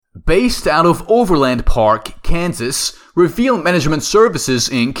Based out of Overland Park, Kansas, Reveal Management Services,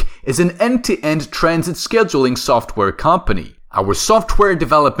 Inc. is an end-to-end transit scheduling software company. Our software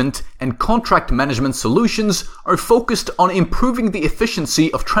development and contract management solutions are focused on improving the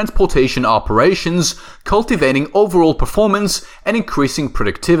efficiency of transportation operations, cultivating overall performance, and increasing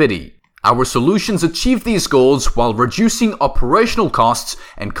productivity. Our solutions achieve these goals while reducing operational costs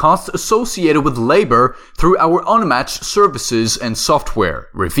and costs associated with labor through our unmatched services and software.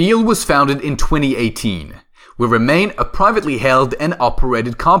 Reveal was founded in 2018. We remain a privately held and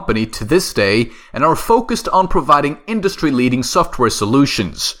operated company to this day and are focused on providing industry-leading software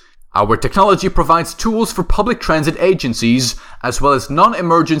solutions. Our technology provides tools for public transit agencies as well as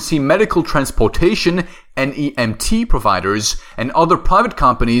non-emergency medical transportation (NEMT) providers and other private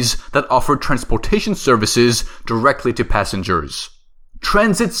companies that offer transportation services directly to passengers.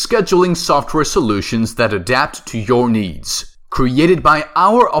 Transit scheduling software solutions that adapt to your needs. Created by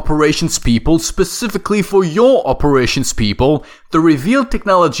our operations people specifically for your operations people, the Reveal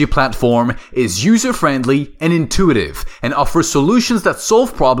technology platform is user-friendly and intuitive and offers solutions that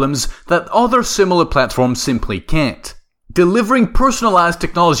solve problems that other similar platforms simply can't. Delivering personalized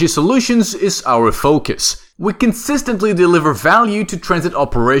technology solutions is our focus. We consistently deliver value to transit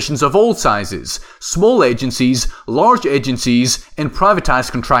operations of all sizes, small agencies, large agencies, and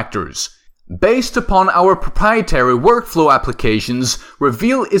privatized contractors. Based upon our proprietary workflow applications,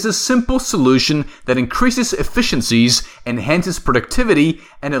 Reveal is a simple solution that increases efficiencies, enhances productivity,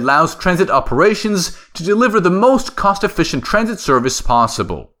 and allows transit operations to deliver the most cost-efficient transit service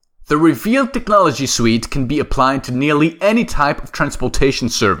possible. The Reveal technology suite can be applied to nearly any type of transportation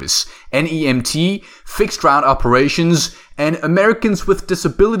service, NEMT, fixed route operations, and Americans with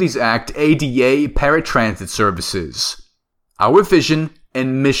Disabilities Act ADA paratransit services. Our vision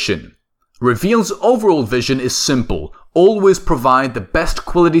and mission. Reveal's overall vision is simple: always provide the best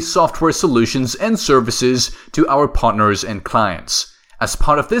quality software solutions and services to our partners and clients. As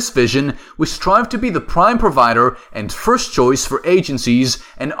part of this vision, we strive to be the prime provider and first choice for agencies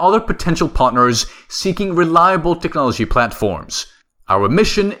and other potential partners seeking reliable technology platforms. Our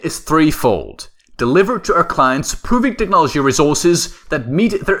mission is threefold: deliver to our clients proven technology resources that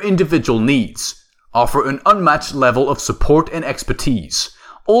meet their individual needs, offer an unmatched level of support and expertise,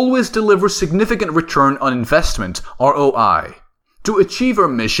 always deliver significant return on investment, ROI. To achieve our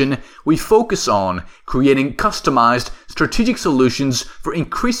mission, we focus on creating customized, strategic solutions for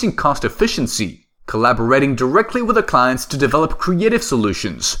increasing cost efficiency, collaborating directly with our clients to develop creative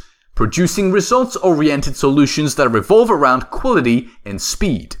solutions, producing results-oriented solutions that revolve around quality and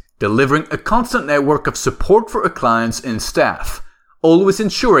speed, delivering a constant network of support for our clients and staff, always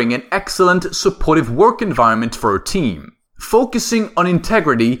ensuring an excellent, supportive work environment for our team, focusing on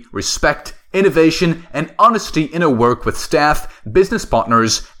integrity, respect, innovation, and honesty in our work with staff, business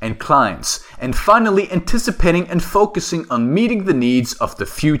partners, and clients, and finally anticipating and focusing on meeting the needs of the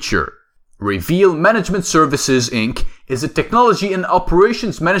future. Reveal Management Services, Inc. is a technology and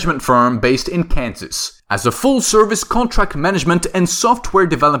operations management firm based in Kansas. As a full-service contract management and software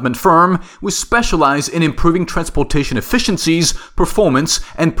development firm, we specialize in improving transportation efficiencies, performance,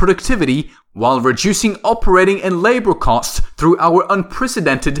 and productivity while reducing operating and labor costs through our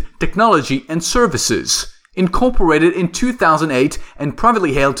unprecedented technology and services. Incorporated in 2008 and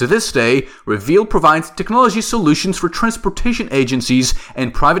privately held to this day, Reveal provides technology solutions for transportation agencies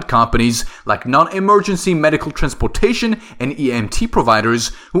and private companies like non-emergency medical transportation and EMT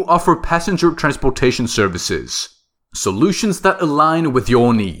providers who offer passenger transportation services. Solutions that align with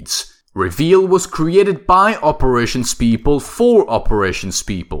your needs. Reveal was created by operations people for operations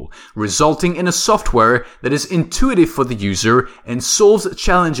people, resulting in a software that is intuitive for the user and solves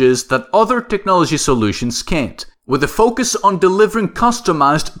challenges that other technology solutions can't. With a focus on delivering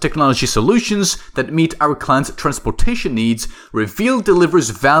customized technology solutions that meet our clients' transportation needs, Reveal delivers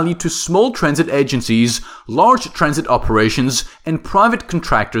value to small transit agencies, large transit operations, and private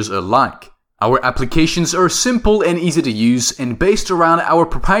contractors alike. Our applications are simple and easy to use and based around our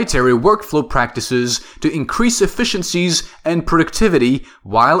proprietary workflow practices to increase efficiencies and productivity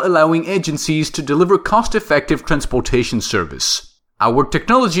while allowing agencies to deliver cost-effective transportation service. Our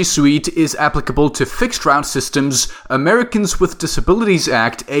technology suite is applicable to fixed route systems, Americans with Disabilities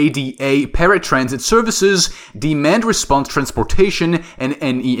Act ADA paratransit services, demand response transportation, and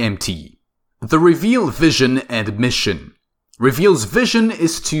NEMT. The Reveal vision and mission. Reveal's vision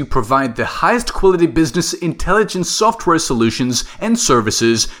is to provide the highest quality business intelligence software solutions and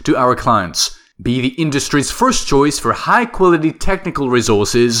services to our clients, be the industry's first choice for high quality technical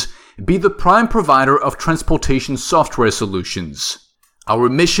resources, be the prime provider of transportation software solutions. Our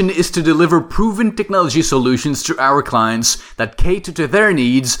mission is to deliver proven technology solutions to our clients that cater to their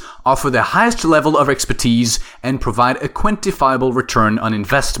needs, offer the highest level of expertise, and provide a quantifiable return on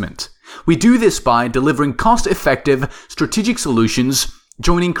investment. We do this by delivering cost-effective, strategic solutions,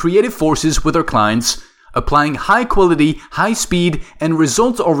 joining creative forces with our clients, applying high-quality, high-speed, and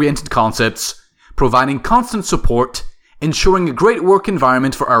results-oriented concepts, providing constant support, ensuring a great work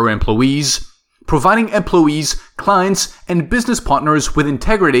environment for our employees, providing employees, clients, and business partners with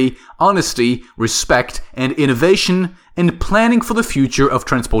integrity, honesty, respect, and innovation, and planning for the future of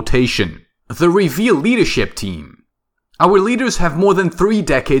transportation. The Reveal Leadership Team. Our leaders have more than 3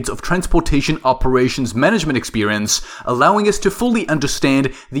 decades of transportation operations management experience, allowing us to fully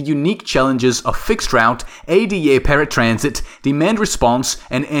understand the unique challenges of fixed route, ADA paratransit, demand response,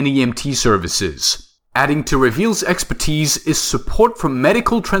 and NEMT services. Adding to Reveal's expertise is support from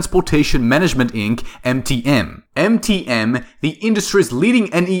Medical Transportation Management Inc., MTM. MTM, the industry's leading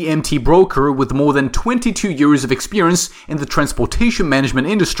NEMT broker with more than 22 years of experience in the transportation management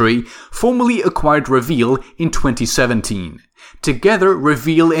industry, formally acquired Reveal in 2017. Together,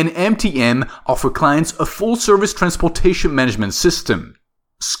 Reveal and MTM offer clients a full-service transportation management system.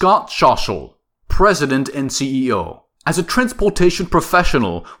 Scott Schoschel, President and CEO. As a transportation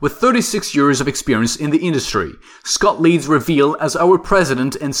professional with 36 years of experience in the industry, Scott leads Reveal as our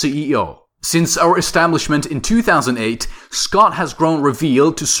President and CEO. Since our establishment in 2008, Scott has grown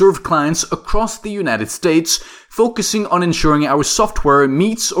Reveal to serve clients across the United States, focusing on ensuring our software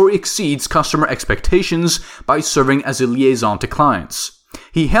meets or exceeds customer expectations by serving as a liaison to clients.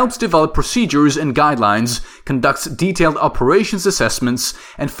 He helps develop procedures and guidelines, conducts detailed operations assessments,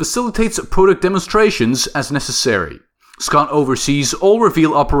 and facilitates product demonstrations as necessary. Scott oversees all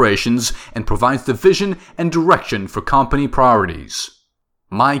Reveal operations and provides the vision and direction for company priorities.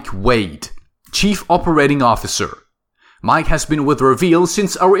 Mike Wade, Chief Operating Officer. Mike has been with Reveal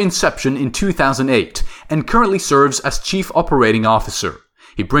since our inception in 2008 and currently serves as Chief Operating Officer.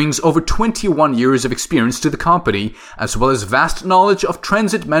 He brings over 21 years of experience to the company, as well as vast knowledge of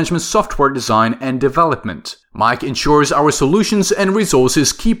transit management software design and development. Mike ensures our solutions and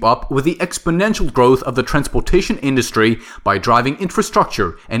resources keep up with the exponential growth of the transportation industry by driving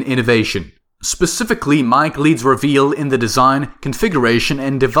infrastructure and innovation. Specifically, Mike leads Reveal in the design, configuration,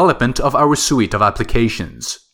 and development of our suite of applications.